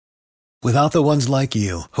Without the ones like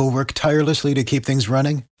you, who work tirelessly to keep things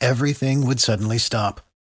running, everything would suddenly stop.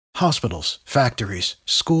 Hospitals, factories,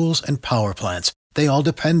 schools, and power plants, they all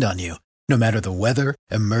depend on you. No matter the weather,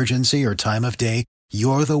 emergency, or time of day,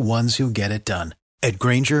 you're the ones who get it done. At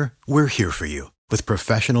Grainger, we're here for you with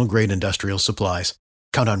professional-grade industrial supplies.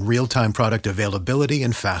 Count on real-time product availability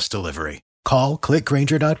and fast delivery. Call,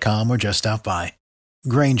 clickgrainger.com, or just stop by.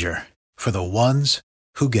 Grainger, for the ones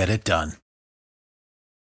who get it done.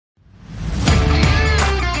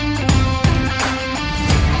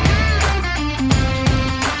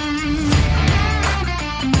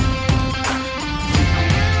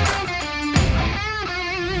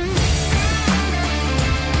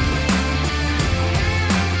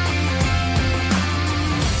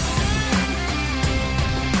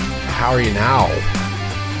 How are you now?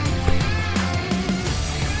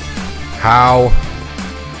 How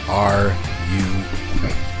are you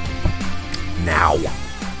now?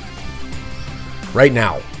 Right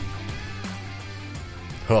now.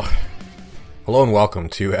 Ugh. Hello and welcome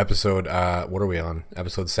to episode, what are we on?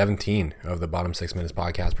 Episode 17 of the Bottom 6 Minutes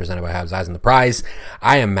podcast presented by Habs Eyes on the Prize.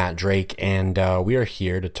 I am Matt Drake, and we are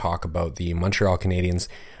here to talk about the Montreal Canadiens'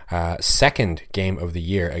 second game of the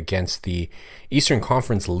year against the Eastern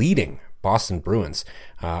Conference leading Boston Bruins,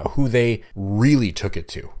 who they really took it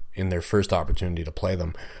to in their first opportunity to play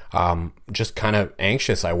them. Just kind of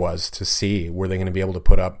anxious I was to see, were they going to be able to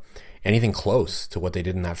put up anything close to what they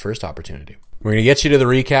did in that first opportunity. We're going to get you to the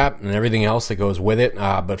recap and everything else that goes with it.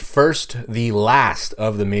 But first, the last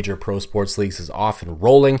of the major pro sports leagues is off and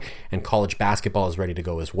rolling, and college basketball is ready to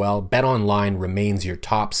go as well. BetOnline remains your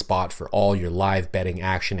top spot for all your live betting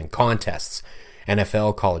action and contests.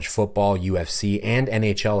 NFL, college football, UFC, and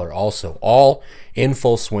NHL are also all in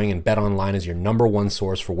full swing, and BetOnline is your number one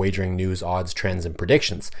source for wagering news, odds, trends, and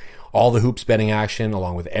predictions. All the hoops betting action,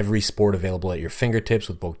 along with every sport available at your fingertips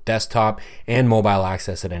with both desktop and mobile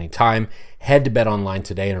access at any time. Head to BetOnline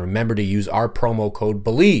today and remember to use our promo code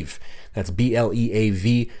BELIEVE. That's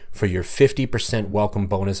BLEAV for your 50% welcome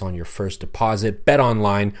bonus on your first deposit.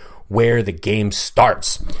 BetOnline, where the game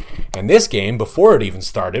starts. And this game, before it even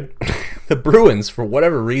started, the Bruins, for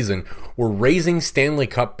whatever reason, were raising Stanley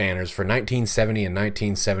Cup banners for 1970 and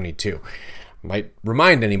 1972. Might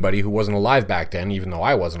remind anybody who wasn't alive back then, even though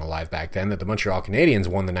I wasn't alive back then, that the Montreal Canadiens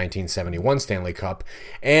won the 1971 Stanley Cup.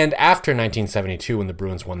 And after 1972, when the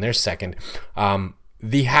Bruins won their second,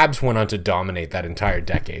 the Habs went on to dominate that entire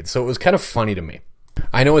decade. So it was kind of funny to me.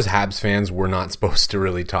 I know as Habs fans, we're not supposed to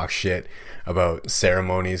really talk shit about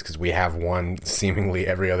ceremonies because we have one seemingly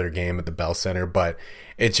every other game at the Bell Center, but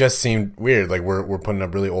it just seemed weird. Like we're putting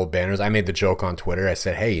up really old banners. I made the joke on Twitter. I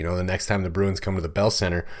said, hey, the next time the Bruins come to the Bell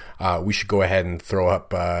Center, we should go ahead and throw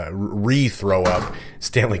up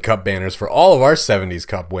Stanley Cup banners for all of our 70s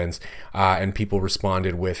Cup wins. And people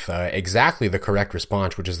responded with exactly the correct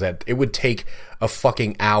response, which is that it would take a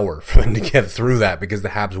fucking hour for them to get through that because the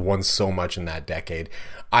Habs won so much in that decade.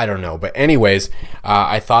 I don't know. But anyways,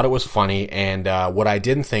 I thought it was funny. And what I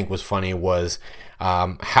didn't think was funny was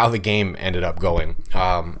how the game ended up going.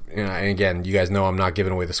 And again, you guys know I'm not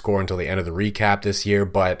giving away the score until the end of the recap this year,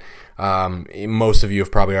 but most of you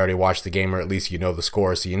have probably already watched the game, or at least you know the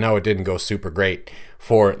score, so you know it didn't go super great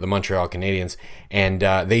for the Montreal Canadiens. And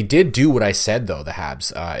they did do what I said, though, the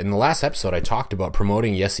Habs. In the last episode, I talked about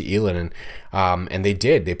promoting Jesse Ylönen, and they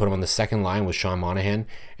did. They put him on the second line with Sean Monahan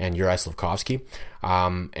and Juraj Slafkovsky.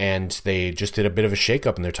 And they just did a bit of a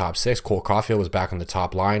shakeup in their top six. Cole Caulfield was back on the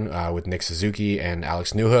top line with Nick Suzuki and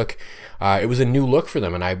Alex Newhook. It was a new look for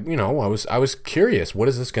them, and I was curious, what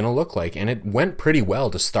is this going to look like? And it went pretty well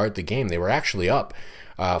to start the game. They were actually up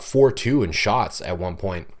 4-2 in shots at one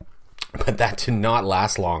point, but that did not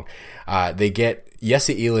last long. They get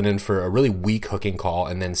Jesse Ylönen for a really weak hooking call,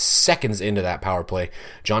 and then seconds into that power play,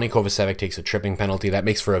 Johnny Kovacevic takes a tripping penalty. That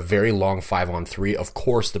makes for a very long 5-on-3. Of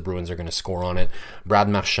course the Bruins are going to score on it. Brad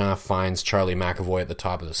Marchand finds Charlie McAvoy at the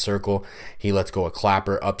top of the circle. He lets go a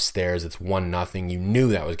clapper upstairs. It's 1-0. You knew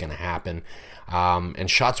that was going to happen.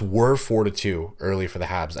 And shots were 4-2 early for the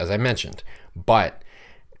Habs, as I mentioned. But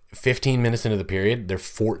 15 minutes into the period, they're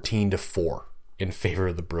 14-4. In favor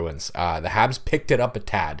of the Bruins. The Habs picked it up a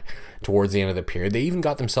tad towards the end of the period. They even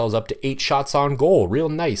got themselves up to 8 shots on goal. Real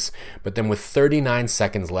nice. But then with 39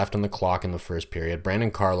 seconds left on the clock in the first period, Brandon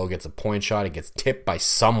Carlo gets a point shot. It gets tipped by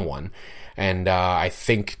someone. And I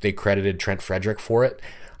think they credited Trent Frederick for it.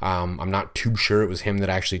 I'm not too sure it was him that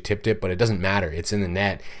actually tipped it, but it doesn't matter. It's in the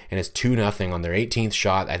net, and it's 2-0 on their 18th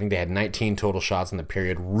shot. I think they had 19 total shots in the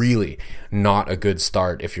period. Really not a good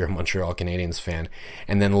start if you're a Montreal Canadiens fan.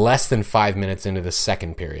 And then less than 5 minutes into the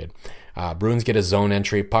second period, Bruins get a zone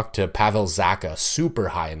entry, puck to Pavel Zacha, super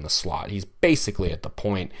high in the slot. He's basically at the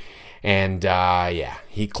point. And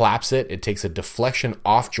he claps it. It takes a deflection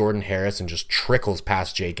off Jordan Harris and just trickles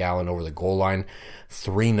past Jake Allen over the goal line.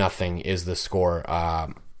 3-0 is the score.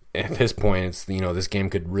 At this point, it's, this game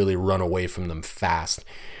could really run away from them fast.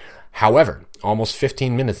 However, almost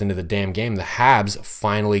 15 minutes into the damn game, the Habs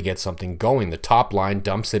finally get something going. The top line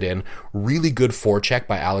dumps it in. Really good forecheck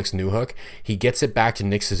by Alex Newhook. He gets it back to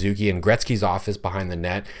Nick Suzuki in Gretzky's office behind the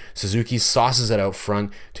net. Suzuki sauces it out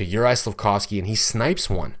front to Juraj Slafkovsky, and he snipes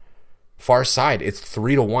one. Far side, it's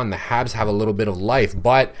 3-1. The Habs have a little bit of life,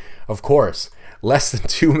 but of course, less than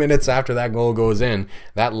 2 minutes after that goal goes in,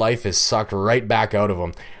 that life is sucked right back out of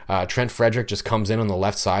him. Trent Frederick just comes in on the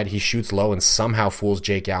left side. He shoots low and somehow fools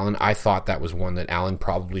Jake Allen. I thought that was one that Allen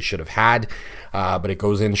probably should have had, but it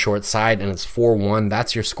goes in short side, and it's 4-1.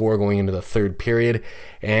 That's your score going into the third period,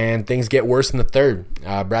 and things get worse in the third.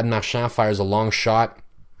 Brad Marchand fires a long shot.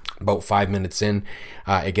 About 5 minutes in,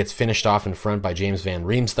 it gets finished off in front by James Van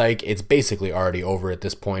Riemsdyk. It's basically already over at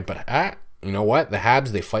this point, but you know what? The Habs,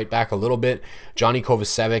 they fight back a little bit. Johnny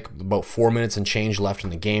Kovacevic, about 4 minutes and change left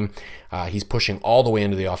in the game. He's pushing all the way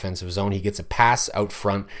into the offensive zone. He gets a pass out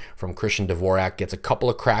front from Christian Dvorak, gets a couple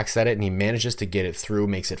of cracks at it, and he manages to get it through,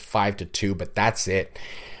 makes it 5-2, but that's it.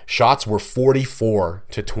 Shots were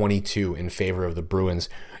 44-22 in favor of the Bruins.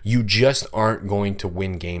 You just aren't going to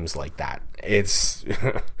win games like that. It's,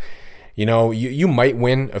 you might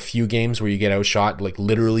win a few games where you get outshot, like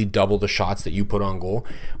literally double the shots that you put on goal,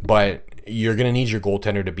 but you're going to need your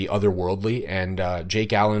goaltender to be otherworldly. And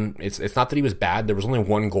Jake Allen, it's not that he was bad. There was only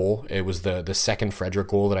one goal. It was the second Frederick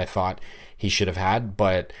goal that I thought he should have had,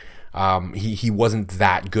 but he wasn't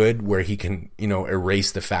that good where he can,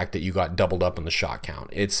 erase the fact that you got doubled up on the shot count.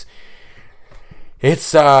 It's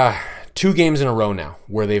 2 games in a row now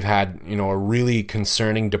where they've had, a really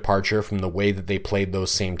concerning departure from the way that they played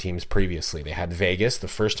those same teams previously. They had Vegas. The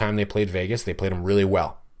first time they played Vegas, they played them really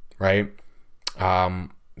well, right?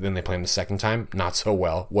 Then they played them the second time, not so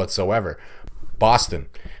well whatsoever. Boston,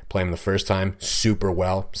 played them the first time, super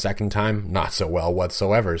well. Second time, not so well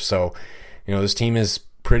whatsoever. So, this team is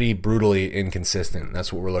pretty brutally inconsistent.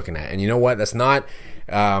 That's what we're looking at. And you know what? That's not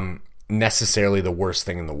necessarily the worst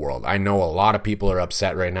thing in the world. I know a lot of people are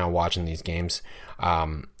upset right now watching these games.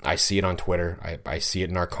 I see it on Twitter. I see it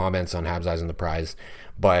in our comments on Habs Eyes on the Prize.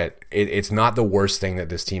 But it's not the worst thing that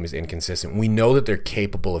this team is inconsistent. We know that they're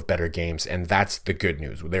capable of better games, and that's the good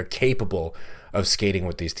news. They're capable of skating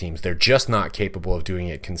with these teams. They're just not capable of doing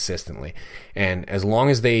it consistently. And as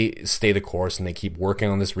long as they stay the course and they keep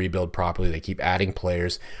working on this rebuild properly, they keep adding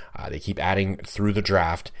players, they keep adding through the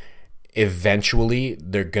draft, eventually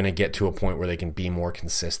they're going to get to a point where they can be more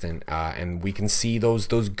consistent, and we can see those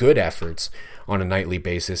good efforts on a nightly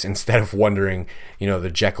basis instead of wondering,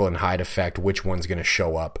 the Jekyll and Hyde effect, which one's going to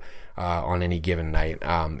show up on any given night.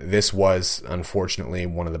 This was unfortunately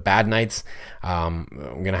one of the bad nights. I'm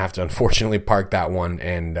going to have to unfortunately park that one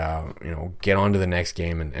and get on to the next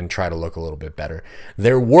game and try to look a little bit better.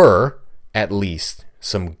 There were at least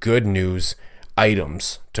some good news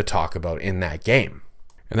items to talk about in that game.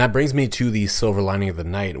 And that brings me to the silver lining of the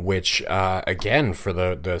night, which, again, for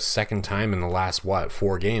the second time in the last,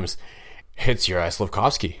 4 games, hits Juraj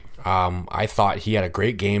Slafkovsky. I thought he had a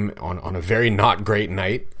great game on a very not great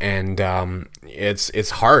night, and it's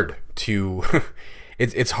hard to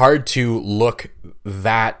it's hard to look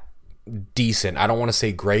that decent. I don't want to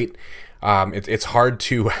say great. It's hard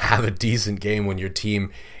to have a decent game when your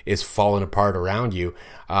team is falling apart around you.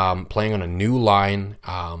 Playing on a new line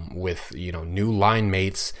with new line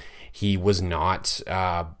mates, he was not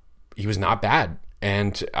bad,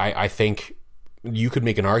 and I think you could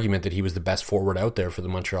make an argument that he was the best forward out there for the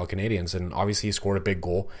Montreal Canadiens, and obviously he scored a big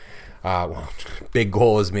goal. Big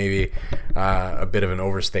goal is maybe a bit of an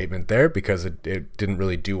overstatement there because it didn't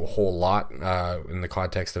really do a whole lot in the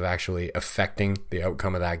context of actually affecting the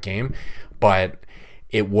outcome of that game, but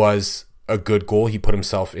it was a good goal. He put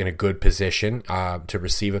himself in a good position to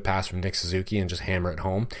receive a pass from Nick Suzuki and just hammer it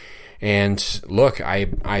home. And look,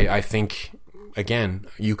 I think, again,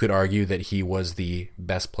 you could argue that he was the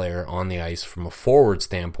best player on the ice from a forward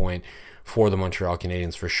standpoint for the Montreal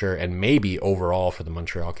Canadiens for sure, and maybe overall for the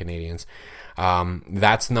Montreal Canadiens.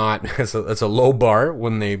 That's a low bar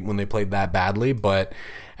when they played that badly, but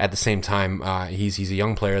at the same time, he's a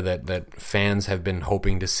young player that fans have been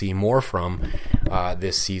hoping to see more from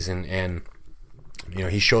this season, and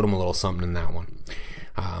he showed them a little something in that one.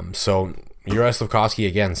 So Juraj Slafkovsky,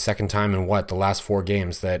 again, second time in the last 4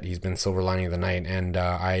 games that he's been silver lining of the night, and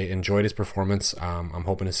I enjoyed his performance. I'm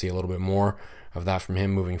hoping to see a little bit more of that from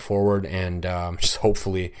him moving forward, and just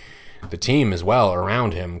hopefully the team as well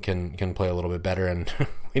around him can play a little bit better, and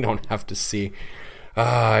we don't have to see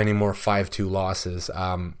any more 5-2 losses.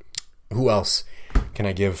 Who else can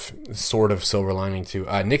I give sort of silver lining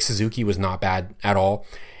to? Nick Suzuki was not bad at all.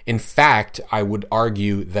 In fact, I would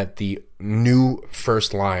argue that the new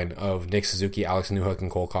first line of Nick Suzuki, Alex Newhook, and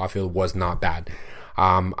Cole Caulfield was not bad.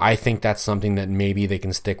 I think that's something that maybe they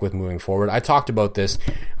can stick with moving forward. I talked about this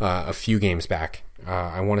a few games back.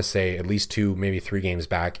 I want to say at least 2, maybe 3 games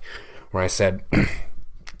back, where I said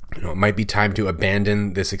it might be time to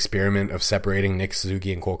abandon this experiment of separating Nick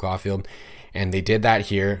Suzuki and Cole Caulfield, and they did that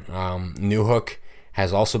here. Newhook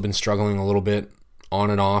has also been struggling a little bit on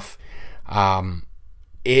and off.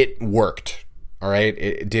 It worked, all right?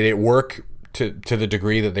 Did it work to the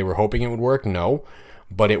degree that they were hoping it would work? No,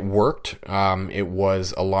 but it worked. It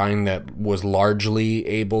was a line that was largely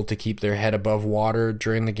able to keep their head above water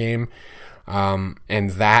during the game. And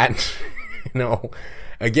that,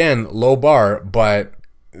 again, low bar, but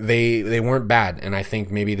they weren't bad. And I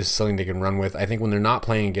think maybe this is something they can run with. I think when they're not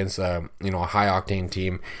playing against a high-octane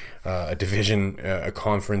team, a division, a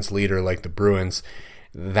conference leader like the Bruins,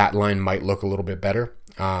 that line might look a little bit better.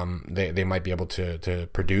 They might be able to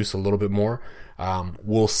produce a little bit more.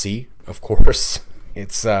 We'll see, of course.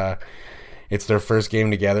 It's their first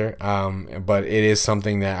game together, but it is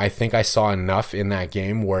something that I think I saw enough in that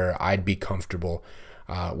game where I'd be comfortable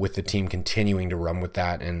with the team continuing to run with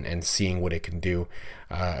that and seeing what it can do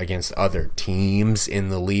against other teams in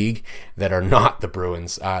the league that are not the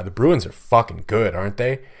Bruins. The Bruins are fucking good, aren't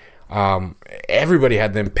they? Everybody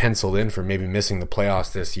had them penciled in for maybe missing the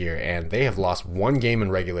playoffs this year, and they have lost 1 game in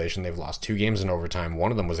regulation. They've lost 2 games in overtime.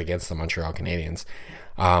 One of them was against the Montreal Canadiens.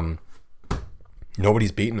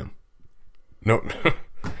 Nobody's beaten them. No,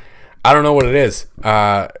 I don't know what it is,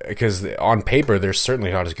 because on paper they're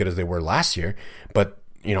certainly not as good as they were last year, but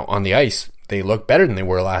on the ice they look better than they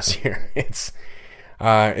were last year. It's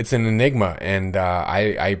an enigma, and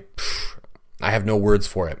I have no words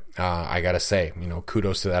for it. I gotta say,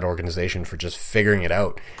 kudos to that organization for just figuring it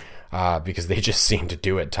out, because they just seem to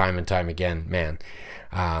do it time and time again, man.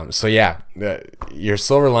 So yeah, your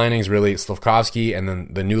silver linings really Slafkovsky, and then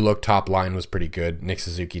the new look top line was pretty good. Nick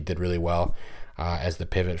Suzuki did really well as the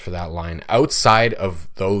pivot for that line. Outside of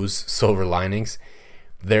those silver linings,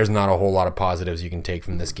 there's not a whole lot of positives you can take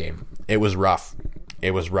from this game. It was rough.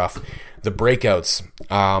 The breakouts,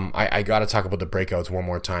 I got to talk about the breakouts one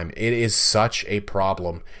more time. It is such a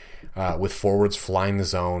problem with forwards flying the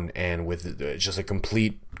zone and with just a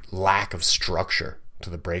complete lack of structure to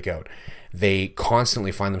the breakout. They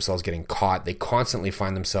constantly find themselves getting caught. They constantly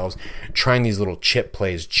find themselves trying these little chip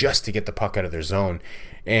plays just to get the puck out of their zone.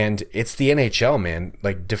 And it's the NHL, man.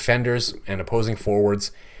 Like, defenders and opposing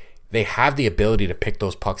forwards, they have the ability to pick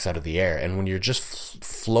those pucks out of the air. And when you're just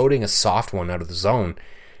floating a soft one out of the zone,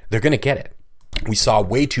 they're going to get it. We saw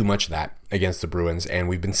way too much of that against the Bruins, and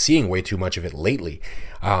we've been seeing way too much of it lately.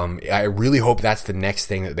 I really hope that's the next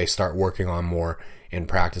thing that they start working on more in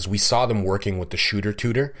practice. We saw them working with the shooter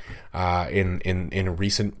tutor in a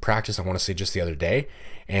recent practice, I want to say just the other day,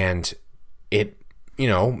 and it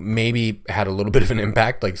maybe had a little bit of an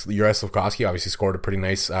impact. Like, Juraj Slafkovsky obviously scored a pretty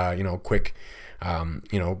nice quick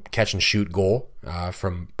catch and shoot goal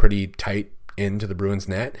from pretty tight into the Bruins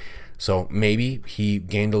net. So maybe he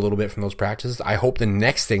gained a little bit from those practices. I hope the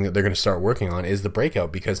next thing that they're going to start working on is the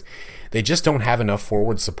breakout, because they just don't have enough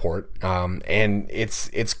forward support, and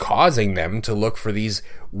it's causing them to look for these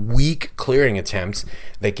weak clearing attempts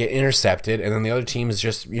that get intercepted, and then the other team is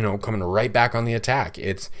just coming right back on the attack.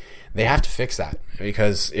 They have to fix that,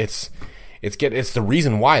 because it's the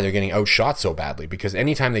reason why they're getting outshot so badly, because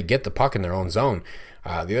anytime they get the puck in their own zone,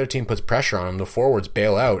 the other team puts pressure on them, the forwards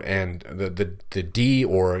bail out, and the D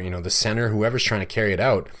or the center, whoever's trying to carry it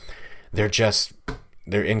out,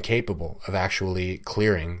 they're incapable of actually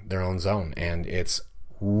clearing their own zone, and it's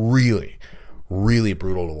really, really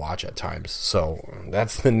brutal to watch at times. So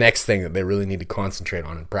that's the next thing that they really need to concentrate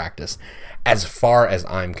on in practice, as far as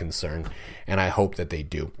I'm concerned, and I hope that they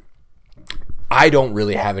do. I don't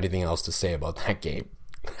really have anything else to say about that game.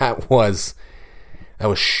 That was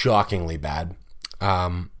shockingly bad.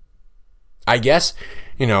 I guess,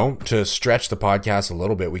 to stretch the podcast a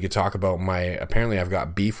little bit, we could talk about apparently I've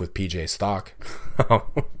got beef with PJ Stock.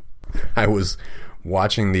 I was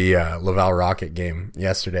watching the Laval Rocket game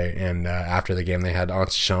yesterday, and after the game they had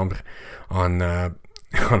Antichambre on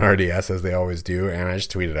RDS, as they always do, and I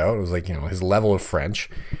just tweeted out, it was like, his level of French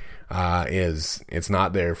it's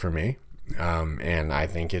not there for me. And I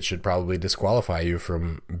think it should probably disqualify you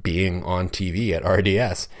from being on TV at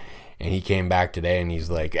RDS. And he came back today and he's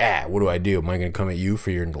like, what do I do? Am I going to come at you for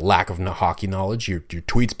your lack of hockey knowledge? Your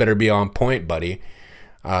tweets better be on point, buddy.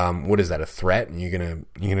 What is that, a threat? And you're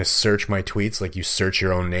gonna search my tweets like you search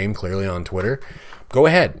your own name clearly on Twitter? Go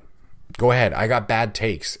ahead. I got bad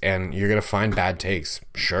takes, and you're gonna find bad takes,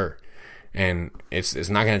 sure. And it's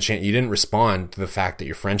not gonna change. You didn't respond to the fact that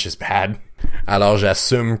your French is bad. Alors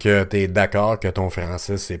j'assume que t'es d'accord que ton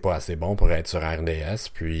français c'est pas assez bon pour être sur RDS,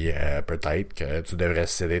 puis peut-être que tu devrais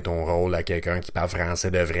céder ton rôle à quelqu'un qui parle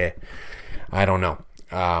français de vrai. I don't know.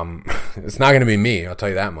 It's not going to be me, I'll tell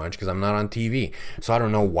you that much, because I'm not on TV. So I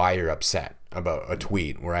don't know why you're upset about a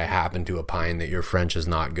tweet where I happen to opine that your French is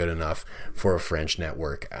not good enough for a French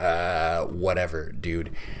network. Whatever,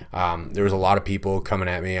 dude. There was a lot of people coming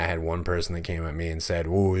at me. I had one person that came at me and said,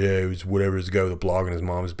 oh yeah, it was whatever, this guy with a blog in his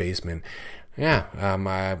mom's basement. Yeah,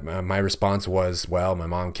 my response was, well, my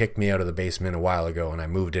mom kicked me out of the basement a while ago and I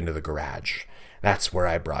moved into the garage. That's where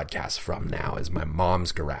I broadcast from now, is my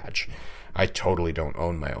mom's garage. I totally don't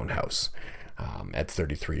own my own house at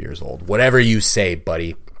 33 years old. Whatever you say,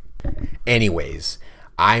 buddy. Anyways,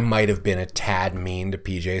 I might have been a tad mean to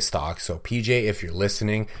PJ Stock. So PJ, if you're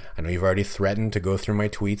listening, I know you've already threatened to go through my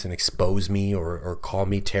tweets and expose me or call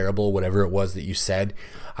me terrible, whatever it was that you said.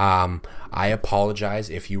 I apologize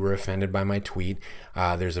if you were offended by my tweet.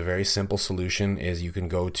 There's a very simple solution, is you can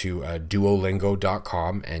go to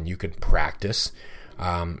duolingo.com and you can practice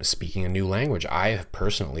speaking a new language. I have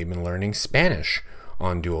personally been learning Spanish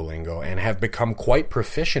on Duolingo and have become quite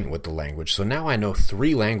proficient with the language. So now I know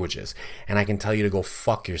 3 languages and I can tell you to go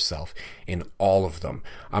fuck yourself in all of them.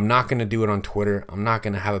 I'm not going to do it on Twitter. I'm not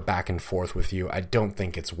going to have a back and forth with you. I don't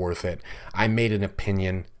think it's worth it. I made an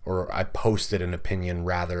opinion, or I posted an opinion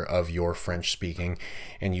rather, of your French speaking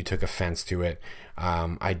and you took offense to it.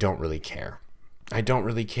 I don't really care.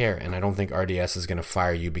 And I don't think RDS is going to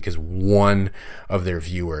fire you because one of their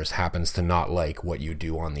viewers happens to not like what you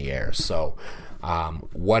do on the air. So,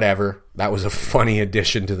 whatever. That was a funny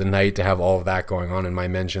addition to the night to have all of that going on in my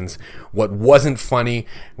mentions. What wasn't funny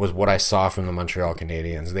was what I saw from the Montreal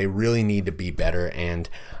Canadiens. They really need to be better, and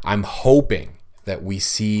I'm hoping that we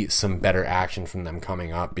see some better action from them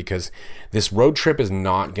coming up, because this road trip is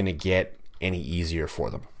not going to get any easier for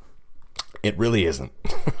them. It really isn't.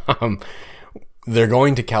 They're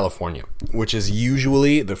going to California, which is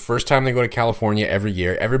usually the first time they go to California every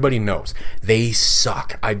year. Everybody knows they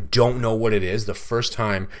suck. I don't know what it is. The first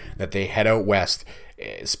time that they head out west,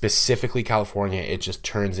 specifically California, it just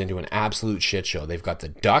turns into an absolute shit show. They've got the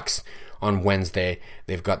Ducks on Wednesday,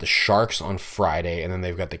 they've got the Sharks on Friday, and then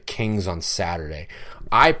they've got the Kings on Saturday.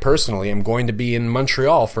 I personally am going to be in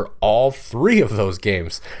Montreal for all 3 of those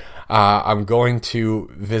games. I'm going to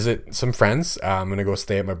visit some friends. I'm going to go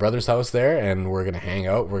stay at my brother's house there, and we're going to hang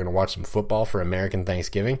out. We're going to watch some football for American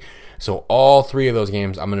Thanksgiving. So all 3 of those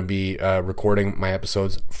games, I'm going to be recording my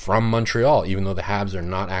episodes from Montreal, even though the Habs are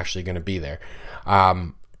not actually going to be there.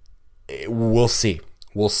 We'll see.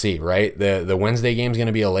 We'll see, right? The Wednesday game is going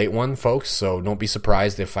to be a late one, folks, so don't be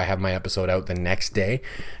surprised if I have my episode out the next day,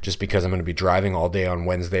 just because I'm going to be driving all day on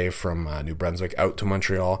Wednesday from New Brunswick out to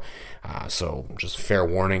Montreal. So just fair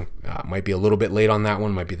warning, might be a little bit late on that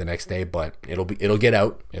one, might be the next day, but it'll get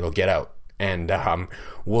out. And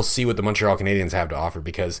we'll see what the Montreal Canadiens have to offer,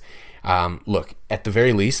 because look, at the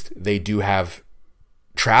very least, they do have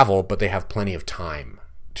travel, but they have plenty of time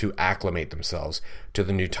to acclimate themselves to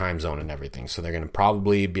the new time zone and everything. So they're going to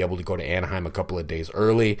probably be able to go to Anaheim a couple of days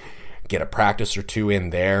early, get a practice or 2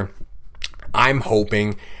 in there. I'm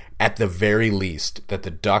hoping at the very least that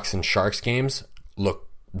the Ducks and Sharks games look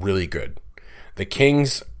really good. The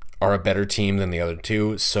Kings are a better team than the other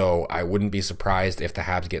 2, so I wouldn't be surprised if the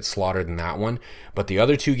Habs get slaughtered in that one. But the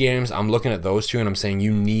other 2 games, I'm looking at those 2 and I'm saying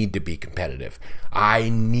you need to be competitive. I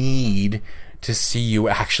need to see you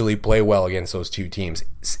actually play well against those 2 teams,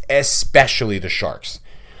 especially the Sharks.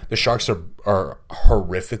 The Sharks are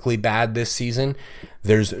horrifically bad this season.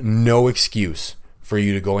 There's no excuse for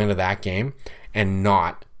you to go into that game and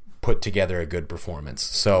not put together a good performance.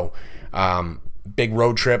 So, big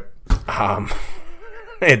road trip.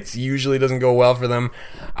 It usually doesn't go well for them.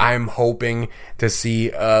 I'm hoping to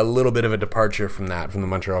see a little bit of a departure from the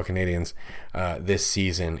Montreal Canadiens this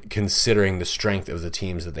season, considering the strength of the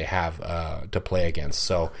teams that they have to play against.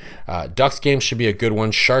 So, Ducks game should be a good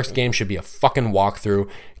one. Sharks game should be a fucking walkthrough.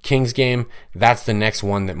 Kings game, that's the next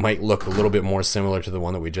one that might look a little bit more similar to the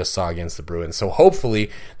one that we just saw against the Bruins. So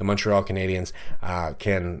hopefully the Montreal Canadiens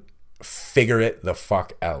can figure it the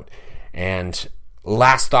fuck out. And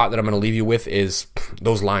last thought that I'm going to leave you with is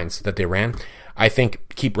those lines that they ran. I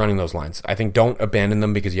think keep running those lines. I think don't abandon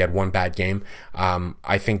them because you had one bad game.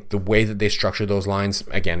 I think the way that they structured those lines,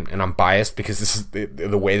 again, and I'm biased because this is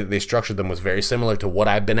the way that they structured them was very similar to what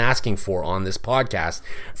I've been asking for on this podcast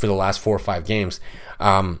for the last 4 or 5 games.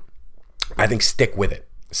 I think stick with it.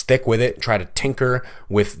 Stick with it. Try to tinker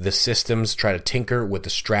with the systems. Try to tinker with the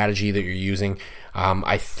strategy that you're using.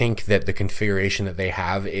 I think that the configuration that they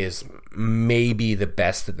have is maybe the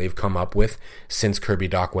best that they've come up with since Kirby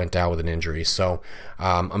Dach went down with an injury. So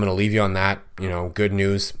I'm going to leave you on that. Good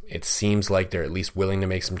news. It seems like they're at least willing to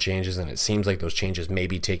make some changes, and it seems like those changes may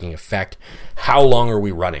be taking effect. How long are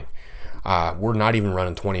we running? We're not even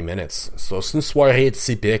running 20 minutes. So, c'est une soirée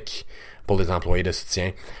typique pour les employés de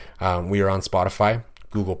soutien. We are on Spotify,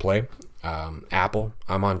 Google Play, Apple.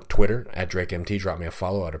 I'm on Twitter at DrakeMT. Drop me a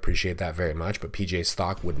follow. I'd appreciate that very much. But PJ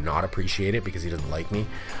Stock would not appreciate it because he doesn't like me.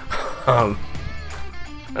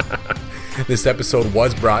 This episode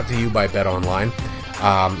was brought to you by Bet Online.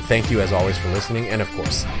 Thank you as always for listening. And of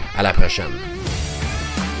course, à la prochaine.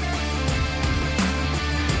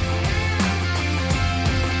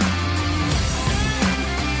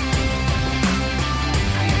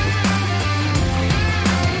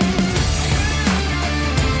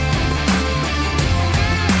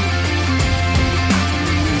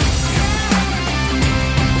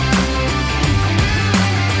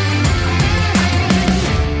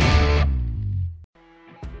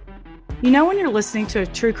 You know when you're listening to a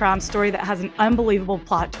true crime story that has an unbelievable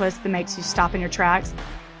plot twist that makes you stop in your tracks?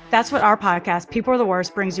 That's what our podcast, People Are the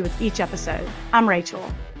Worst, brings you with each episode. I'm Rachel.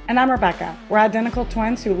 And I'm Rebecca. We're identical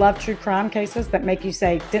twins who love true crime cases that make you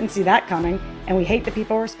say, didn't see that coming, and we hate the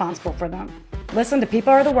people responsible for them. Listen to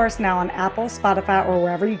People Are the Worst now on Apple, Spotify, or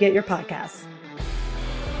wherever you get your podcasts.